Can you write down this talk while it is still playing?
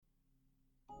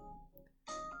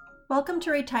Welcome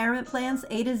to Retirement Plans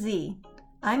A to Z.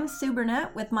 I'm Sue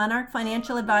Burnett with Monarch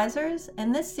Financial Advisors,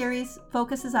 and this series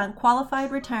focuses on qualified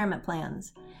retirement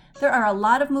plans. There are a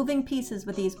lot of moving pieces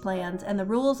with these plans, and the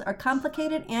rules are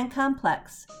complicated and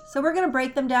complex, so we're going to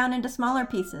break them down into smaller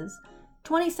pieces,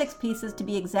 26 pieces to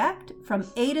be exact, from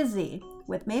A to Z,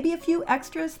 with maybe a few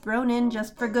extras thrown in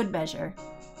just for good measure.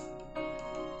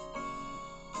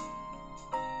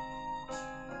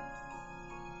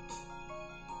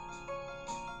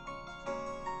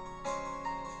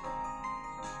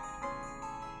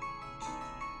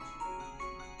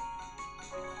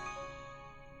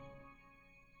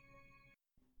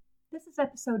 This is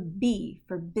episode B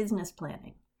for business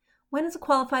planning. When is a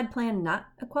qualified plan not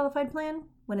a qualified plan?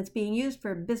 When it's being used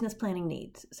for business planning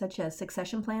needs, such as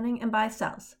succession planning and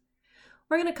buy-sells.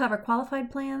 We're going to cover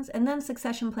qualified plans and then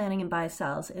succession planning and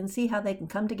buy-sells and see how they can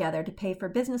come together to pay for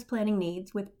business planning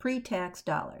needs with pre-tax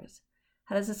dollars.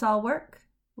 How does this all work?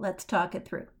 Let's talk it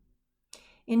through.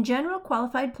 In general,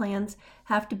 qualified plans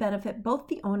have to benefit both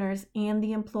the owners and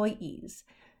the employees.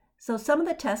 So some of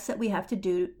the tests that we have to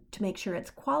do to make sure it's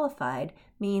qualified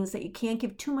means that you can't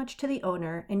give too much to the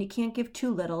owner and you can't give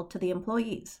too little to the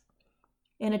employees.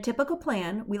 In a typical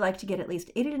plan, we like to get at least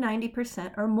 80 to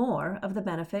 90% or more of the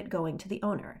benefit going to the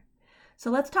owner. So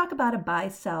let's talk about a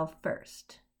buy-sell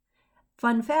first.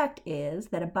 Fun fact is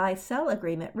that a buy-sell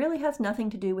agreement really has nothing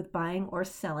to do with buying or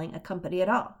selling a company at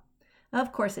all.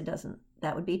 Of course it doesn't.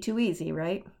 That would be too easy,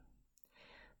 right?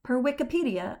 Per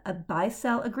Wikipedia, a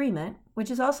buy-sell agreement,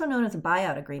 which is also known as a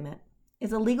buyout agreement,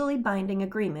 is a legally binding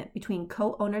agreement between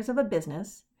co-owners of a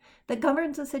business that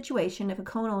governs a situation if a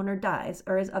co-owner dies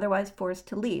or is otherwise forced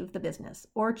to leave the business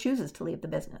or chooses to leave the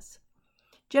business.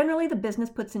 Generally, the business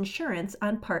puts insurance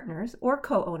on partners or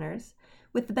co-owners,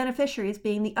 with the beneficiaries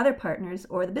being the other partners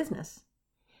or the business.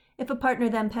 If a partner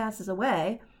then passes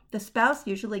away, the spouse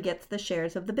usually gets the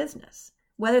shares of the business,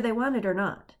 whether they want it or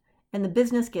not, and the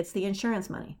business gets the insurance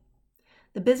money.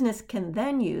 The business can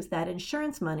then use that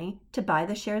insurance money to buy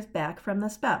the shares back from the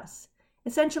spouse.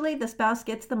 Essentially, the spouse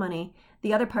gets the money,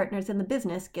 the other partners in the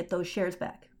business get those shares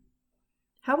back.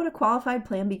 How would a qualified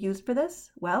plan be used for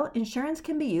this? Well, insurance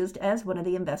can be used as one of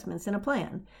the investments in a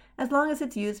plan, as long as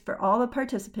it's used for all the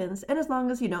participants and as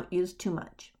long as you don't use too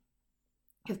much.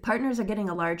 If partners are getting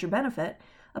a larger benefit,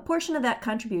 a portion of that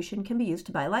contribution can be used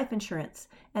to buy life insurance,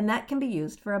 and that can be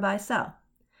used for a buy-sell.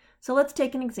 So let's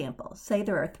take an example. Say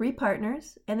there are 3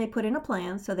 partners and they put in a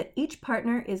plan so that each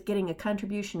partner is getting a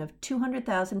contribution of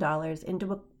 $200,000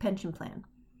 into a pension plan.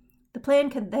 The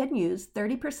plan can then use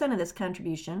 30% of this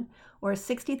contribution, or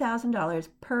 $60,000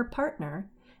 per partner,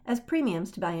 as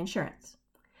premiums to buy insurance.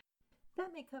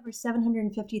 That may cover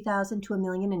 $750,000 to $1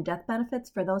 million in death benefits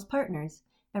for those partners.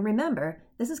 And remember,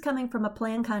 this is coming from a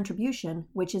plan contribution,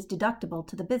 which is deductible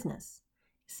to the business.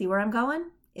 See where I'm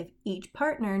going? If each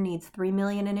partner needs $3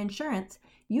 million in insurance,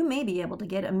 you may be able to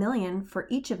get $1 million for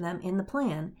each of them in the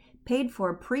plan, paid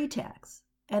for pre-tax,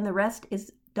 and the rest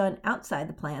is done outside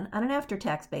the plan on an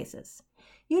after-tax basis.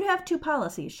 You'd have 2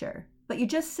 policies, sure, but you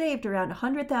just saved around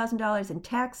 $100,000 in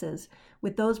taxes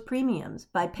with those premiums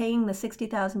by paying the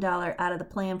 $60,000 out of the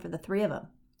plan for the 3 of them.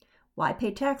 Why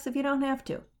pay tax if you don't have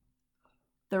to?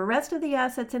 The rest of the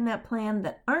assets in that plan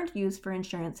that aren't used for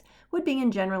insurance would be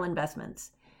in general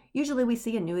investments. Usually we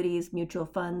see annuities, mutual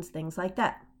funds, things like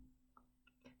that.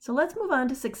 So let's move on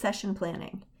to succession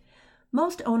planning.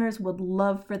 Most owners would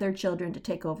love for their children to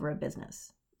take over a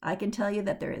business. I can tell you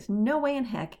that there is no way in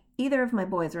heck either of my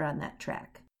boys are on that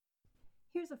track.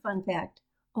 Here's a fun fact.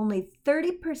 Only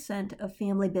 30% of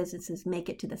family businesses make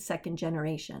it to the 2nd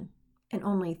generation, and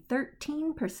only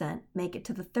 13% make it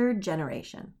to the 3rd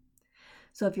generation.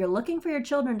 So if you're looking for your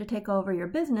children to take over your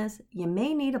business, you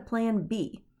may need a plan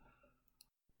B.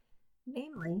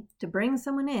 Namely, to bring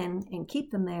someone in and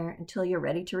keep them there until you're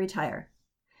ready to retire.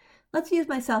 Let's use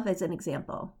myself as an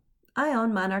example. I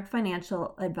own Monarch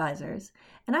Financial Advisors,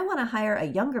 and I want to hire a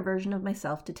younger version of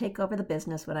myself to take over the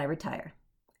business when I retire.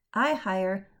 I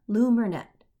hire Lou Burnett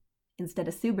instead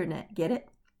of Sue Burnett, get it?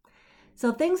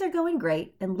 So things are going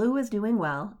great, and Lou is doing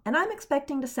well, and I'm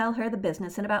expecting to sell her the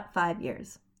business in about 5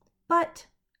 years. But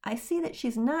I see that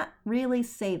she's not really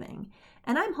saving,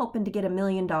 and I'm hoping to get $1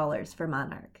 million for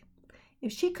Monarch.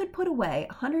 If she could put away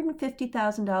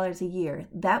 $150,000 a year,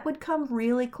 that would come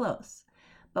really close.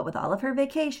 But with all of her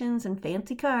vacations and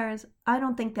fancy cars, I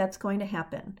don't think that's going to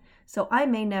happen, so I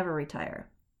may never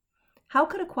retire. How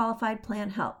could a qualified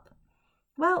plan help?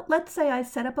 Well, let's say I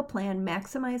set up a plan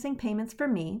maximizing payments for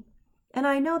me, and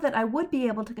I know that I would be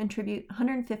able to contribute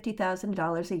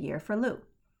 $150,000 a year for Lou.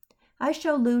 I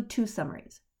show Lou 2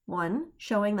 summaries. One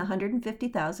showing the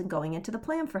 $150,000 going into the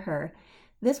plan for her,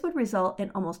 This would result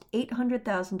in almost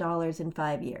 $800,000 in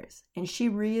 5 years, and she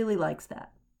really likes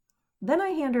that. Then I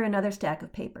hand her another stack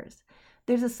of papers.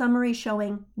 There's a summary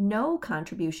showing no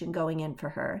contribution going in for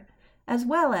her, as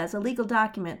well as a legal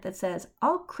document that says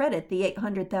I'll credit the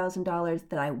 $800,000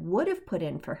 that I would have put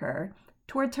in for her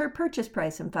towards her purchase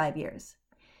price in 5 years.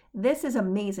 This is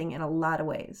amazing in a lot of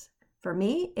ways. For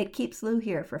me, it keeps Lou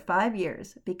here for 5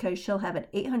 years because she'll have an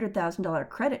 $800,000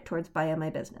 credit towards buying my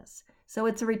business. So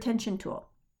it's a retention tool.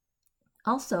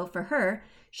 Also, for her,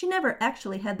 she never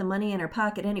actually had the money in her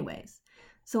pocket anyways.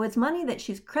 So it's money that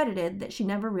she's credited that she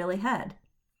never really had.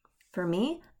 For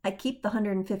me, I keep the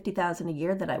 $150,000 a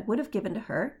year that I would have given to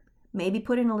her, maybe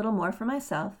put in a little more for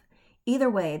myself. Either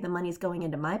way, the money's going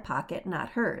into my pocket, not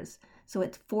hers. So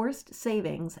it's forced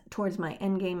savings towards my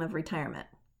endgame of retirement.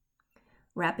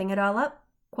 Wrapping it all up,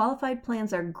 qualified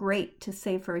plans are great to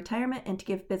save for retirement and to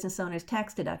give business owners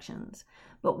tax deductions.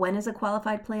 But when is a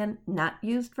qualified plan not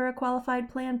used for a qualified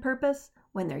plan purpose?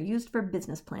 When they're used for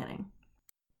business planning.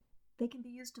 They can be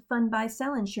used to fund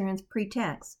buy-sell insurance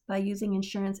pre-tax by using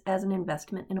insurance as an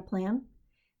investment in a plan.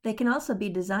 They can also be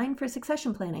designed for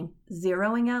succession planning,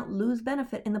 zeroing out Lou's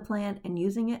benefit in the plan and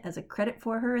using it as a credit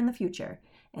for her in the future,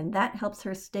 and that helps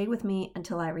her stay with me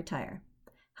until I retire.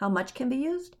 How much can be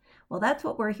used? Well, that's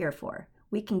what we're here for.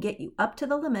 We can get you up to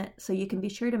the limit so you can be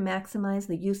sure to maximize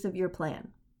the use of your plan.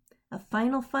 A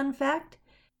final fun fact: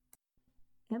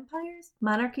 empires,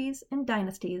 monarchies, and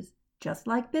dynasties, just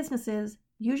like businesses,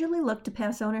 usually look to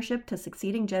pass ownership to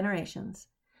succeeding generations.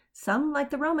 Some, like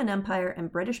the Roman Empire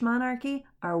and British monarchy,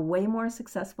 are way more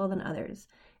successful than others,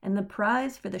 and the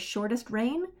prize for the shortest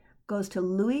reign goes to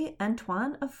Louis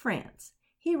Antoine of France.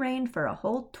 He reigned for a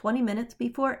whole 20 minutes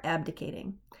before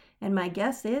abdicating, and my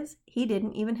guess is he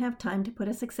didn't even have time to put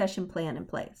a succession plan in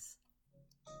place.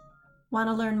 Want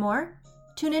to learn more?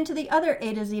 Tune into the other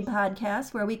A to Z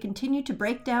podcasts where we continue to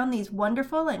break down these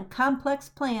wonderful and complex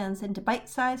plans into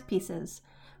bite-sized pieces.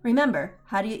 Remember,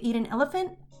 how do you eat an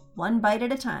elephant? One bite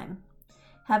at a time.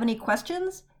 Have any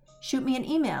questions? Shoot me an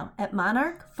email at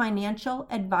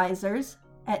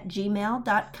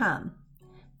monarchfinancialadvisors@gmail.com.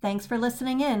 Thanks for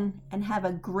listening in, and have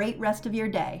a great rest of your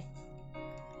day.